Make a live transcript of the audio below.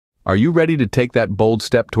Are you ready to take that bold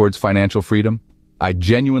step towards financial freedom? I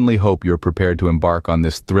genuinely hope you're prepared to embark on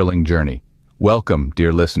this thrilling journey. Welcome,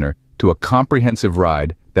 dear listener, to a comprehensive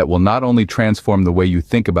ride that will not only transform the way you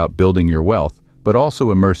think about building your wealth, but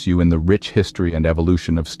also immerse you in the rich history and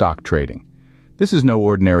evolution of stock trading. This is no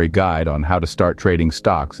ordinary guide on how to start trading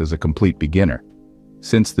stocks as a complete beginner.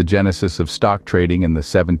 Since the genesis of stock trading in the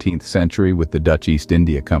 17th century with the Dutch East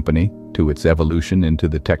India Company, to its evolution into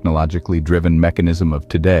the technologically driven mechanism of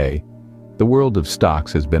today, the world of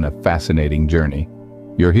stocks has been a fascinating journey.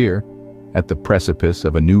 You're here, at the precipice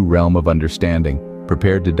of a new realm of understanding,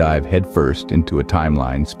 prepared to dive headfirst into a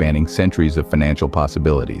timeline spanning centuries of financial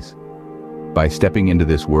possibilities. By stepping into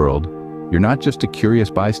this world, you're not just a curious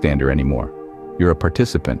bystander anymore. You're a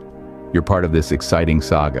participant. You're part of this exciting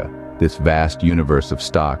saga, this vast universe of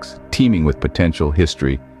stocks, teeming with potential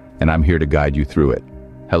history, and I'm here to guide you through it.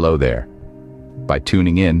 Hello there. By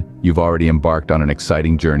tuning in, you've already embarked on an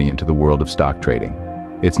exciting journey into the world of stock trading.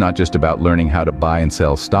 It's not just about learning how to buy and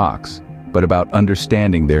sell stocks, but about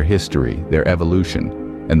understanding their history, their evolution,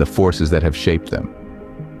 and the forces that have shaped them.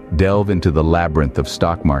 Delve into the labyrinth of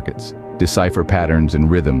stock markets, decipher patterns and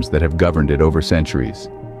rhythms that have governed it over centuries.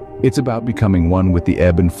 It's about becoming one with the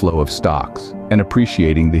ebb and flow of stocks and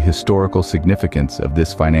appreciating the historical significance of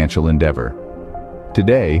this financial endeavor.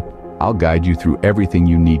 Today, I'll guide you through everything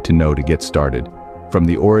you need to know to get started, from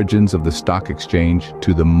the origins of the stock exchange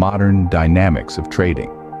to the modern dynamics of trading.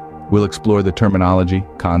 We'll explore the terminology,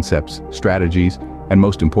 concepts, strategies, and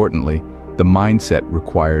most importantly, the mindset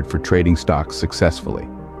required for trading stocks successfully.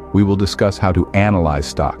 We will discuss how to analyze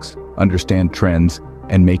stocks, understand trends,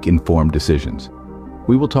 and make informed decisions.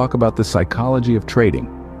 We will talk about the psychology of trading,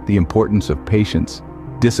 the importance of patience,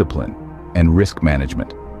 discipline, and risk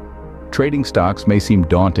management. Trading stocks may seem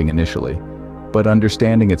daunting initially, but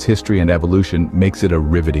understanding its history and evolution makes it a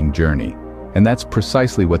riveting journey. And that's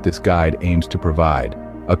precisely what this guide aims to provide,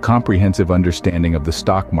 a comprehensive understanding of the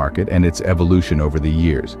stock market and its evolution over the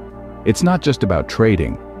years. It's not just about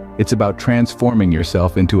trading, it's about transforming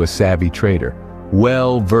yourself into a savvy trader,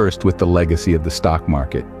 well-versed with the legacy of the stock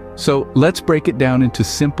market. So let's break it down into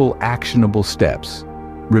simple, actionable steps.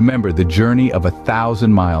 Remember, the journey of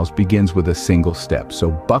 1,000 miles begins with a single step,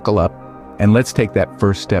 so buckle up and let's take that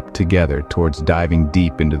first step together towards diving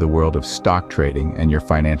deep into the world of stock trading and your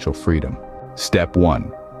financial freedom. Step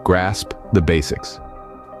 1. Grasp the basics.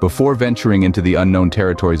 Before venturing into the unknown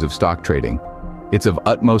territories of stock trading, it's of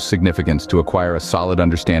utmost significance to acquire a solid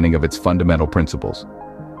understanding of its fundamental principles.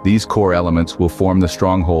 These core elements will form the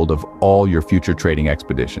stronghold of all your future trading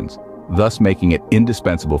expeditions, thus making it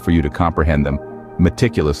indispensable for you to comprehend them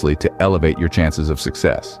meticulously to elevate your chances of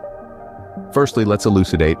success. Firstly, let's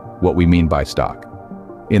elucidate what we mean by stock.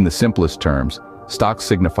 In the simplest terms, stocks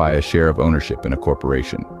signify a share of ownership in a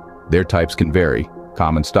corporation. Their types can vary: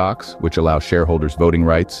 common stocks, which allow shareholders voting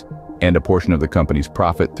rights and a portion of the company's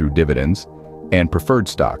profit through dividends, and preferred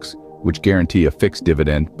stocks, which guarantee a fixed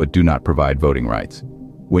dividend but do not provide voting rights.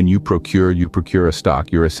 When you procure a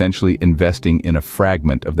stock, you're essentially investing in a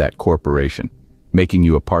fragment of that corporation, making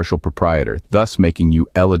you a partial proprietor, thus making you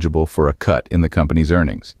eligible for a cut in the company's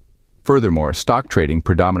earnings. Furthermore, stock trading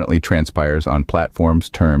predominantly transpires on platforms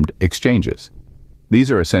termed exchanges. These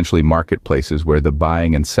are essentially marketplaces where the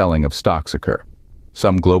buying and selling of stocks occur.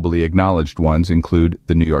 Some globally acknowledged ones include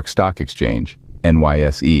the New York Stock Exchange,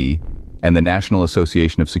 NYSE, and the National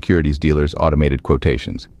Association of Securities Dealers Automated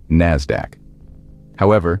Quotations, NASDAQ.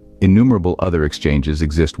 However, innumerable other exchanges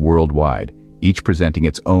exist worldwide, each presenting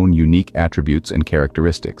its own unique attributes and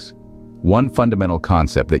characteristics. One fundamental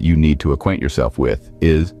concept that you need to acquaint yourself with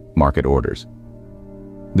is market orders.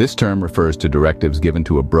 This term refers to directives given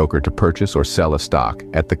to a broker to purchase or sell a stock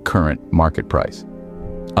at the current market price.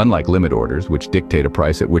 Unlike limit orders, which dictate a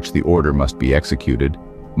price at which the order must be executed,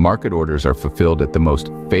 market orders are fulfilled at the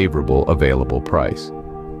most favorable available price.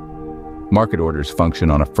 Market orders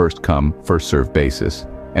function on a first-come, first-served basis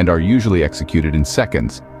and are usually executed in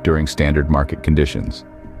seconds during standard market conditions.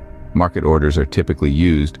 Market orders are typically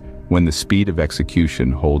used when the speed of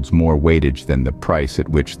execution holds more weightage than the price at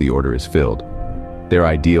which the order is filled. They're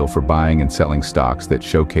ideal for buying and selling stocks that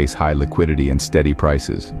showcase high liquidity and steady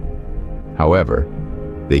prices. However,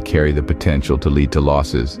 they carry the potential to lead to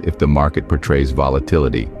losses if the market portrays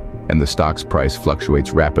volatility and the stock's price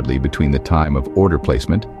fluctuates rapidly between the time of order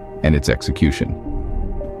placement and its execution.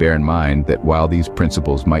 Bear in mind that while these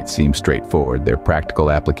principles might seem straightforward, their practical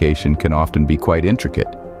application can often be quite intricate.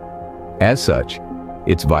 As such,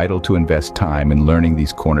 it's vital to invest time in learning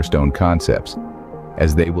these cornerstone concepts,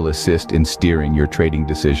 as they will assist in steering your trading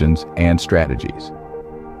decisions and strategies.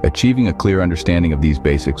 Achieving a clear understanding of these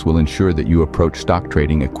basics will ensure that you approach stock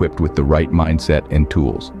trading equipped with the right mindset and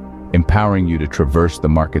tools, empowering you to traverse the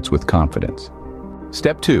markets with confidence.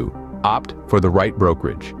 Step 2. Opt for the right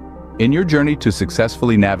brokerage. In your journey to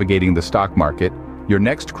successfully navigating the stock market, your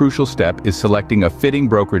next crucial step is selecting a fitting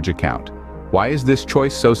brokerage account. Why is this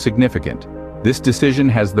choice so significant? This decision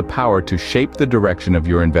has the power to shape the direction of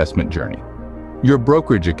your investment journey. Your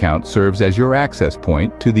brokerage account serves as your access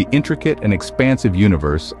point to the intricate and expansive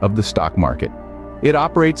universe of the stock market. It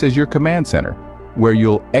operates as your command center, where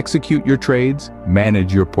you'll execute your trades,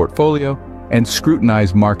 manage your portfolio, and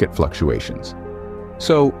scrutinize market fluctuations.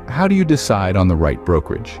 So, how do you decide on the right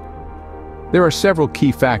brokerage? There are several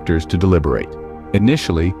key factors to deliberate.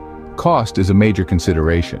 Initially, cost is a major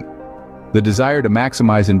consideration. The desire to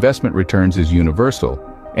maximize investment returns is universal,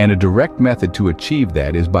 and a direct method to achieve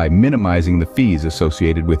that is by minimizing the fees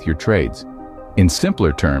associated with your trades. In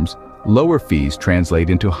simpler terms, lower fees translate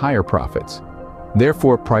into higher profits.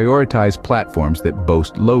 Therefore, prioritize platforms that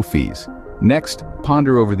boast low fees. Next,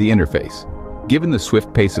 ponder over the interface. Given the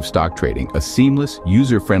swift pace of stock trading, a seamless,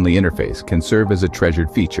 user-friendly interface can serve as a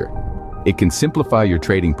treasured feature. It can simplify your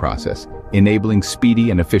trading process, enabling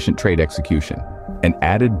speedy and efficient trade execution. An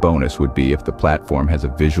added bonus would be if the platform has a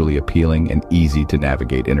visually appealing and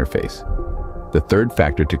easy-to-navigate interface. The third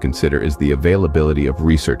factor to consider is the availability of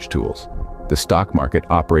research tools. The stock market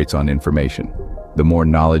operates on information. The more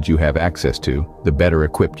knowledge you have access to, the better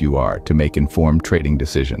equipped you are to make informed trading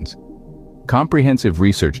decisions. Comprehensive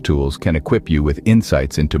research tools can equip you with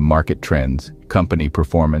insights into market trends, company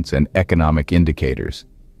performance, and economic indicators.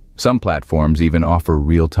 Some platforms even offer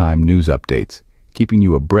real-time news updates, keeping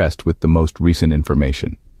you abreast with the most recent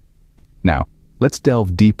information. Now, let's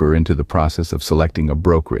delve deeper into the process of selecting a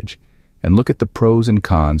brokerage and look at the pros and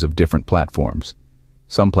cons of different platforms.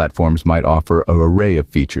 Some platforms might offer an array of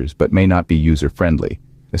features but may not be user-friendly,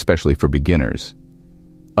 especially for beginners.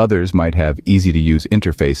 Others might have easy-to-use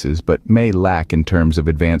interfaces but may lack in terms of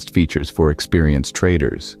advanced features for experienced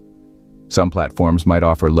traders. Some platforms might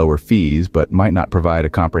offer lower fees but might not provide a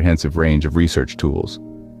comprehensive range of research tools.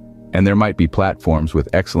 And there might be platforms with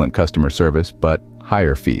excellent customer service but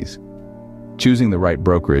higher fees. Choosing the right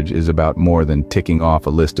brokerage is about more than ticking off a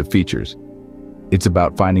list of features. It's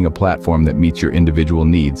about finding a platform that meets your individual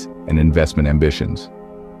needs and investment ambitions.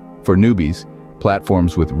 For newbies,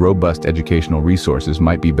 platforms with robust educational resources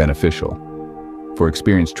might be beneficial. For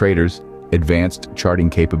experienced traders, advanced charting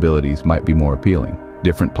capabilities might be more appealing.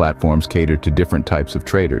 Different platforms cater to different types of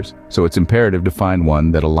traders, so it's imperative to find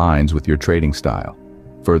one that aligns with your trading style.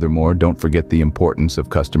 Furthermore, don't forget the importance of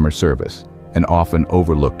customer service, an often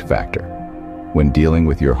overlooked factor. When dealing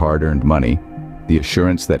with your hard-earned money, the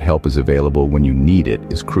assurance that help is available when you need it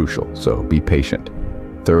is crucial, so be patient.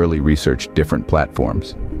 Thoroughly research different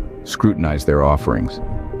platforms. Scrutinize their offerings.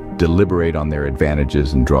 Deliberate on their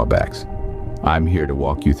advantages and drawbacks. I'm here to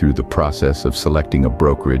walk you through the process of selecting a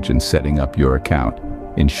brokerage and setting up your account,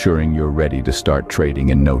 ensuring you're ready to start trading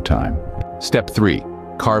in no time. Step 3.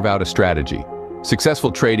 Carve out a strategy.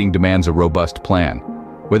 Successful trading demands a robust plan.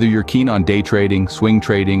 Whether you're keen on day trading, swing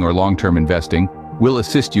trading, or long-term investing, we'll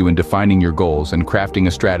assist you in defining your goals and crafting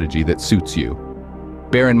a strategy that suits you.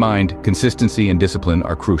 Bear in mind, consistency and discipline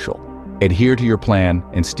are crucial. Adhere to your plan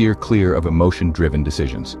and steer clear of emotion-driven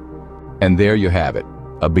decisions. And there you have it,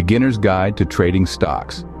 a beginner's guide to trading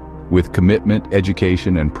stocks. With commitment,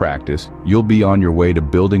 education, and practice, you'll be on your way to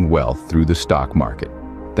building wealth through the stock market.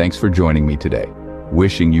 Thanks for joining me today.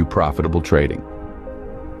 Wishing you profitable trading.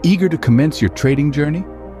 Eager to commence your trading journey?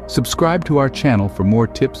 Subscribe to our channel for more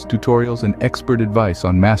tips, tutorials, and expert advice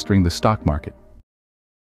on mastering the stock market.